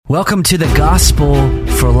Welcome to the Gospel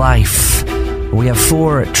for Life. We have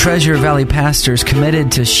 4 Treasure Valley pastors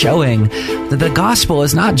committed to showing that the gospel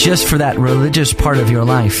is not just for that religious part of your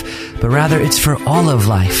life, but rather it's for all of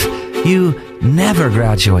life. You never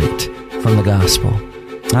graduate from the gospel.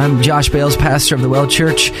 I'm Josh Bales, pastor of the Well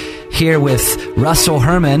Church, here with Russell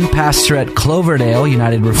Herman, pastor at Cloverdale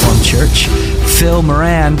United Reformed Church, Phil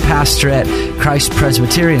Moran, pastor at Christ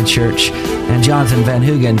Presbyterian Church, and Jonathan Van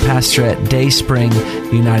Hoogen, pastor at Dayspring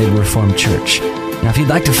United Reformed Church. Now, if you'd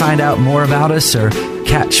like to find out more about us or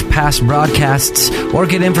catch past broadcasts or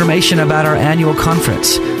get information about our annual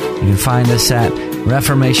conference, you can find us at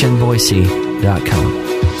reformationboise.com.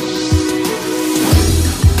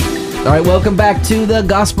 All right, welcome back to the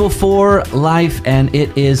Gospel for Life, and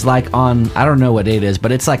it is like on, I don't know what date it is,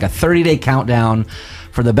 but it's like a 30-day countdown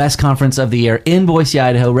for the best conference of the year in Boise,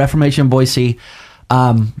 Idaho, Reformation Boise.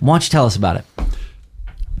 Why don't you tell us about it?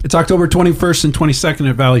 It's October 21st and 22nd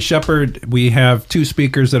at Valley Shepherd. We have 2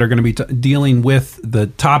 speakers that are going to be dealing with the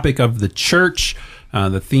topic of the church.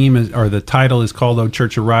 The theme is, or the title is called "O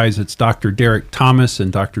Church Arise." It's Dr. Derek Thomas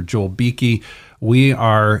and Dr. Joel Beakey. We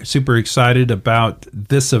are super excited about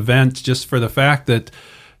this event just for the fact that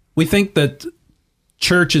we think that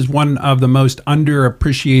church is one of the most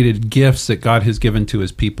underappreciated gifts that God has given to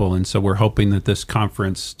his people. And so we're hoping that this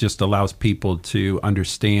conference just allows people to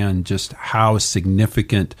understand just how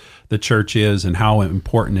significant the church is and how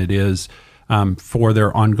important it is for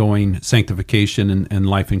their ongoing sanctification and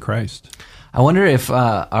life in Christ. I wonder if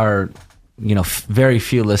our very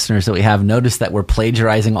few listeners that we have noticed that we're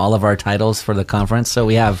plagiarizing all of our titles for the conference. So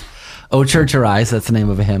we have O Church Arise, that's the name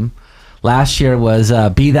of a hymn. Last year was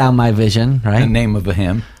Be Thou My Vision, right? The name of a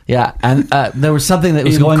hymn. Yeah, and there was something that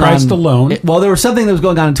was in going Christ on. alone. There was something that was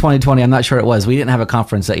going on in 2020. I'm not sure it was. We didn't have a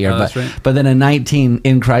conference that year, That's right. But then in 19,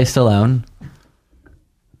 In Christ Alone.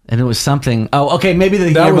 And it was something. Oh, okay, maybe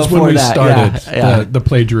the That year was before when we that. started Yeah. the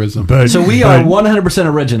plagiarism. So we are 100%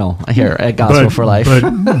 original here at Gospel for Life.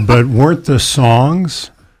 But weren't the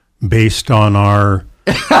songs based on our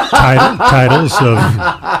titles of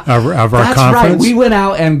our That's conference? right. We went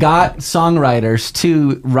out and got songwriters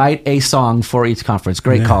to write a song for each conference.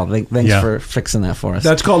 Great call. Thanks for fixing that for us.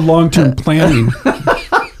 That's called long-term planning.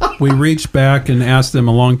 We reached back and asked them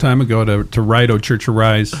a long time ago to write O Church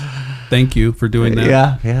Arise. Thank you for doing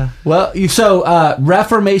that. Yeah. Well, so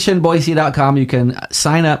reformationboise.com, you can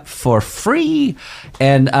sign up for free,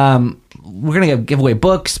 and we're going to give away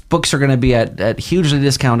books. Books are going to be at hugely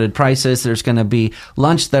discounted prices. There's going to be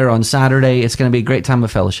lunch there on Saturday. It's going to be a great time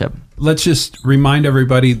of fellowship. Let's just remind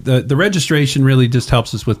everybody that the registration really just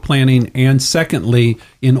helps us with planning. And secondly,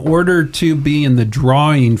 in order to be in the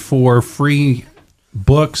drawing for free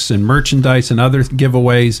books and merchandise and other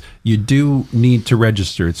giveaways, you do need to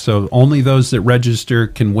register. So only those that register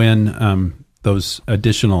can win those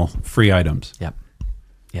additional free items. Yep.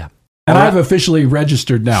 And I've officially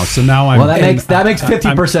registered now, so now I'm... Well, that makes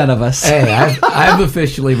 50% of us. Hey, I've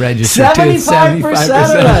officially registered 75%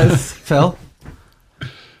 of us. Phil?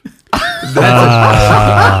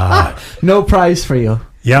 No prize for you.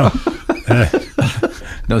 Yeah.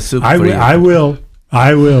 No soup I for you. will.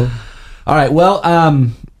 All right. Well,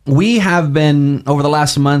 we have been, over the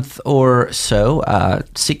last month or so,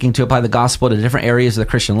 seeking to apply the gospel to different areas of the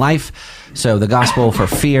Christian life. So the gospel for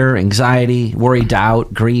fear, anxiety, worry,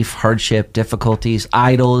 doubt, grief, hardship, difficulties,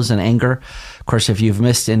 idols, and anger. Of course, if you've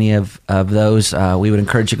missed any of those, we would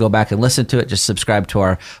encourage you to go back and listen to it. Just subscribe to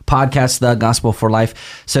our podcast, The Gospel for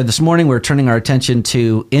Life. So this morning, we're turning our attention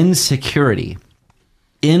to insecurity.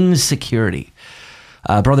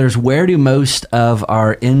 Brothers, where do most of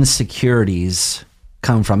our insecurities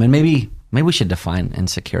come from? And maybe we should define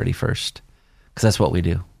insecurity first, because that's what we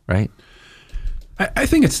do, right? I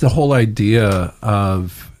think it's the whole idea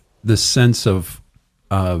of the sense of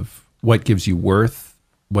what gives you worth,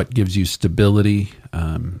 what gives you stability,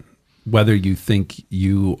 whether you think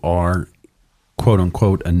you are, quote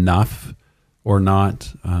unquote, enough or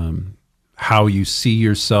not, how you see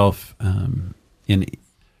yourself in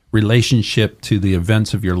relationship to the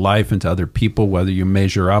events of your life and to other people, whether you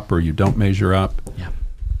measure up or you don't measure up. Yeah.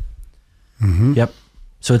 Mm-hmm. Yep.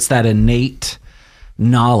 So it's that innate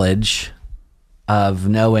knowledge of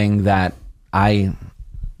knowing that I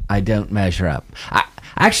don't measure up. I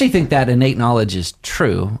actually think that innate knowledge is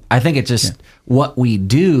true. I think it's just what we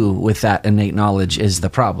do with that innate knowledge is the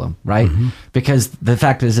problem, right? Mm-hmm. Because the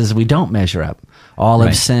fact is we don't measure up. All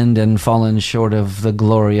have sinned and fallen short of the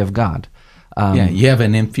glory of God. You have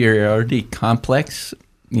an inferiority complex.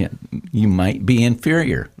 Yeah, you might be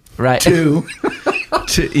inferior, right? To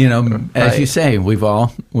as you say, we've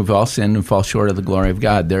all sinned and fall short of the glory of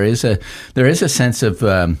God. There is a sense of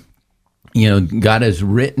God has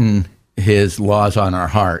written his laws on our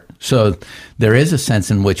heart. So there is a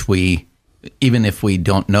sense in which we, even if we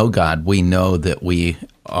don't know God, we know that we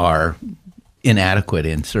are inadequate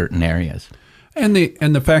in certain areas. And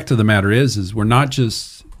the fact of the matter is we're not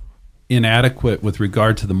just inadequate with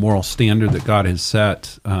regard to the moral standard that God has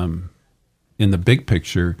set in the big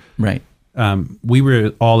picture. Right. We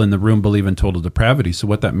were all in the room believe in total depravity. So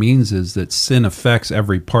what that means is that sin affects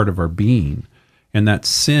every part of our being, and that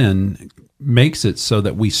sin makes it so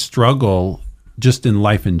that we struggle just in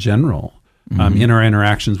life in general, in our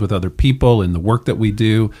interactions with other people, in the work that we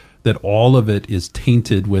do, that all of it is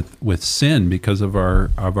tainted with sin because of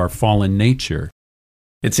our fallen nature.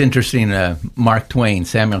 It's interesting. Mark Twain,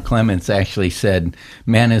 Samuel Clemens actually said,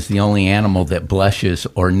 "Man is the only animal that blushes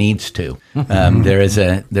or needs to." And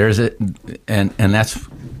that's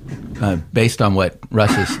based on what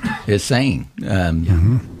Russ is saying.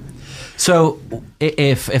 So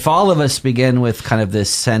if all of us begin with kind of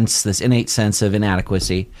this innate sense of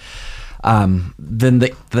inadequacy, then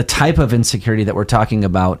the type of insecurity that we're talking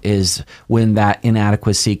about is when that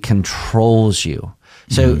inadequacy controls you.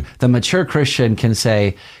 So the mature Christian can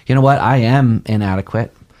say, you know what, I am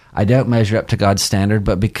inadequate. I don't measure up to God's standard,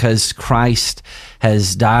 but because Christ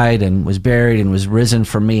has died and was buried and was risen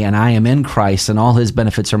for me, and I am in Christ and all his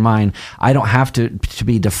benefits are mine, I don't have to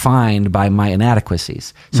be defined by my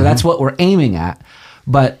inadequacies. So that's what we're aiming at.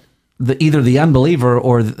 But either the unbeliever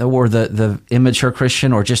or the immature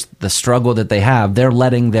Christian, or just the struggle that they have, they're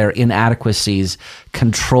letting their inadequacies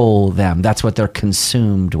control them. That's what they're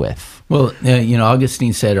consumed with. Well,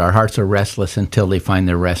 Augustine said our hearts are restless until they find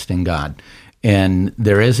their rest in God. And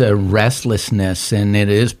there is a restlessness, and it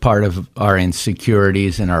is part of our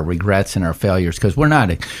insecurities and our regrets and our failures, because we're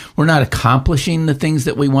not accomplishing the things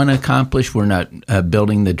that we want to accomplish. We're not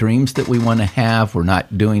building the dreams that we want to have. We're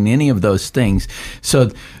not doing any of those things.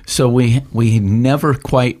 So we never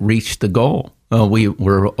quite reach the goal.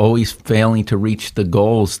 We're always failing to reach the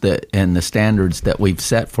goals and the standards that we've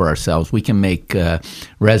set for ourselves. We can make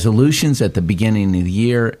resolutions at the beginning of the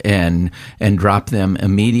year and drop them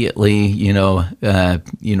immediately,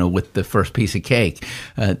 with the first piece of cake.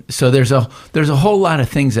 So there's a whole lot of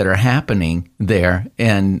things that are happening there,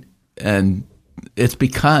 and it's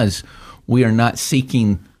because we are not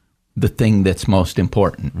seeking the thing that's most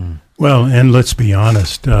important. Well, and let's be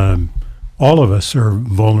honest. All of us are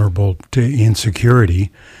vulnerable to insecurity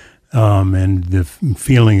and the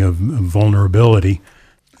feeling of vulnerability,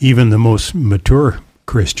 even the most mature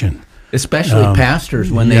Christian. Especially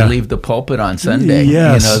pastors when they leave the pulpit on Sunday.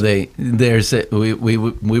 Yes.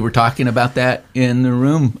 We were talking about that in the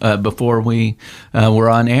room before we were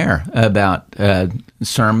on air about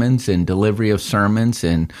sermons and delivery of sermons,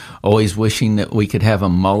 and always wishing that we could have a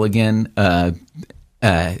mulligan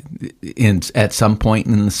at some point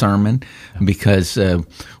in the sermon, because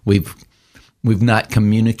we've not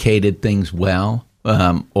communicated things well,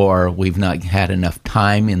 or we've not had enough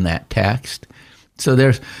time in that text.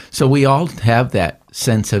 So we all have that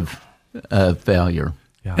sense of failure.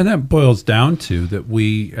 Yeah. And that boils down to that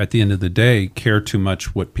we, at the end of the day, care too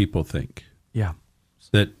much what people think. Yeah.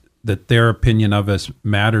 That their opinion of us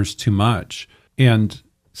matters too much. And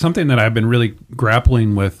something that I've been really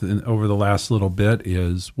grappling with over the last little bit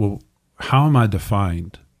is, well, how am I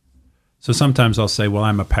defined? So sometimes I'll say, well,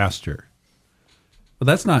 I'm a pastor. Well,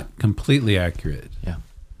 that's not completely accurate. Yeah.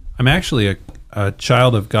 I'm actually a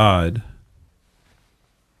child of God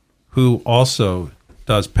who also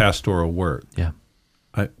does pastoral work. Yeah.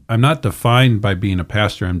 I'm not defined by being a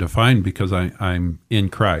pastor. I'm defined because I'm in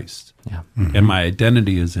Christ. Yeah. And my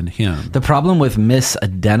identity is in him. The problem with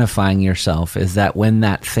misidentifying yourself is that when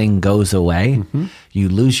that thing goes away, you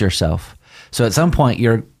lose yourself. So at some point,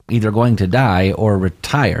 you're either going to die or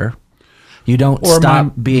retire. You don't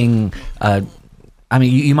stop being,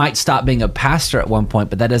 you might stop being a pastor at one point,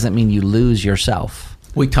 but that doesn't mean you lose yourself.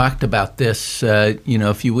 We talked about this, a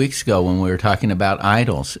few weeks ago when we were talking about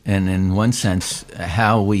idols. And in one sense,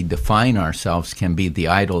 how we define ourselves can be the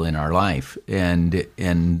idol in our life. And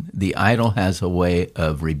the idol has a way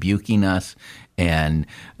of rebuking us and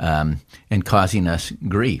causing us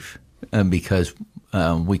grief because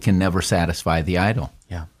we can never satisfy the idol.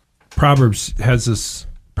 Yeah. Proverbs has this,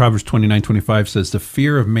 Proverbs 29:25 says, the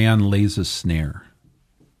fear of man lays a snare,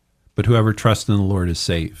 but whoever trusts in the Lord is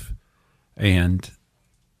safe. And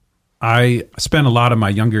I spent a lot of my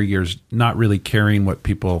younger years not really caring what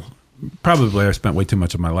people, probably I spent way too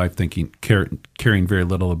much of my life caring very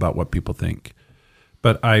little about what people think.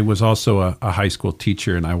 But I was also a high school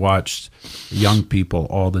teacher, and I watched young people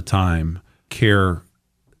all the time care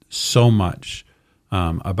so much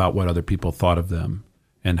about what other people thought of them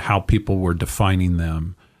and how people were defining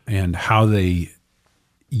them. and how they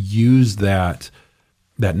use that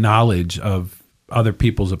knowledge of other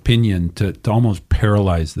people's opinion to almost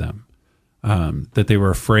paralyze them. That they were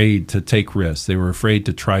afraid to take risks. They were afraid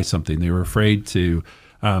to try something. They were afraid to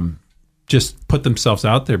just put themselves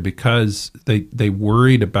out there because they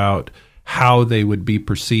worried about how they would be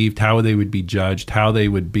perceived, how they would be judged, how they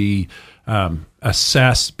would be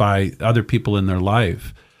assessed by other people in their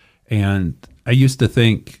life. And I used to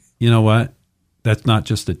think, you know what? That's not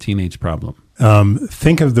just a teenage problem.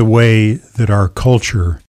 Think of the way that our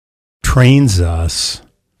culture trains us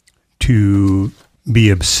to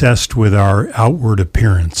be obsessed with our outward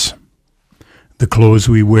appearance, the clothes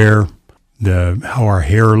we wear, how our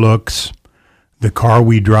hair looks, the car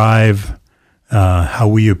we drive, how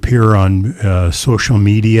we appear on social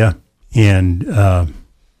media. And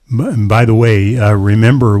by the way,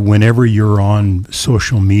 remember, whenever you're on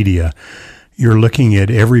social media, you're looking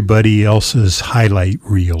at everybody else's highlight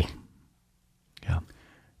reel.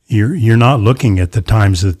 You're not looking at the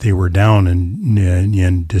times that they were down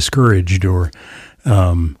and discouraged or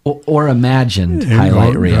imagined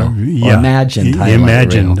highlight reel. Or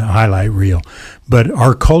imagined highlight reel. But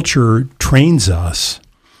our culture trains us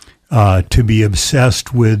to be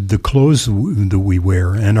obsessed with the clothes that we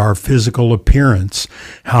wear and our physical appearance,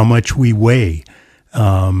 how much we weigh,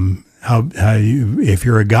 if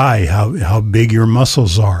you're a guy, how big your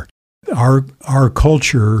muscles are. Our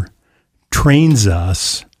culture trains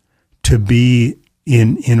us to be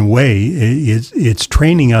in a way, it's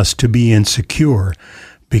training us to be insecure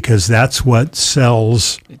because that's what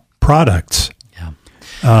sells products. Yeah.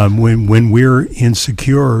 When we're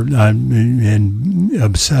insecure and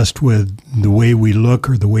obsessed with the way we look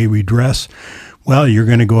or the way we dress, well, you're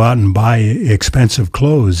going to go out and buy expensive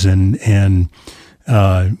clothes and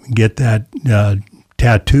get that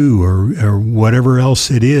tattoo or whatever else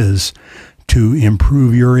it is to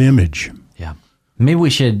improve your image. Maybe we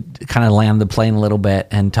should kind of land the plane a little bit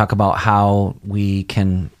and talk about how we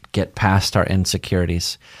can get past our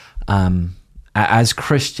insecurities. As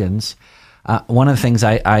Christians, one of the things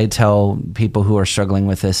I tell people who are struggling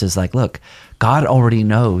with this is like, look, God already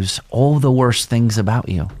knows all the worst things about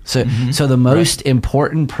you. So the most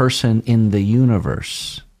important person in the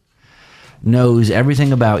universe knows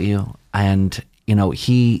everything about you, and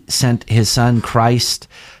he sent his son Christ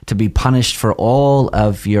to be punished for all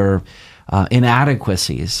of your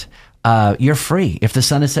inadequacies. You're free. If the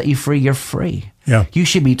Son has set you free, you're free. Yeah. You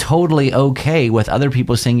should be totally okay with other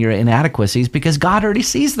people saying your inadequacies because God already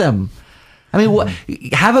sees them. I mean,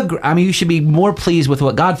 you should be more pleased with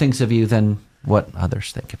what God thinks of you than what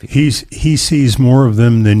others think of you. He sees more of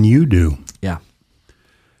them than you do. Yeah.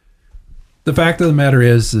 The fact of the matter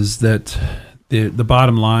is that the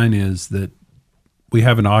bottom line is that we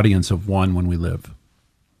have an audience of one when we live.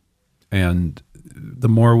 And the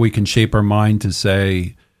more we can shape our mind to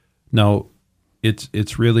say, no,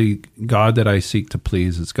 it's really God that I seek to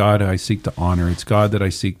please. It's God I seek to honor. It's God that I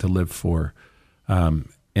seek to live for.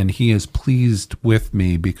 And he is pleased with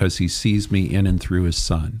me because he sees me in and through his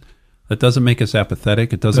Son. That doesn't make us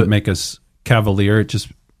apathetic. It doesn't make us cavalier. It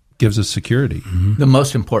just gives us security. Mm-hmm. The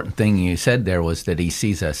most important thing you said there was that he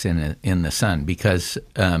sees us in the Son because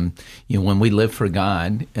when we live for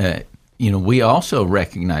God, we also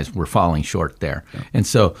recognize we're falling short there. Yeah. And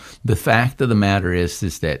so the fact of the matter is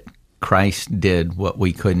that Christ did what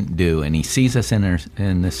we couldn't do, and he sees us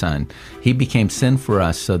in the Son. He became sin for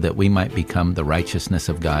us so that we might become the righteousness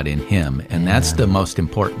of God in him. And that's the most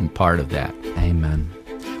important part of that. Amen.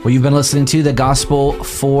 Well, you've been listening to The Gospel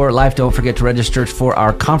for Life. Don't forget to register for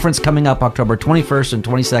our conference coming up October 21st and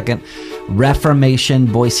 22nd,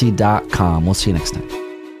 reformationboise.com. We'll see you next time.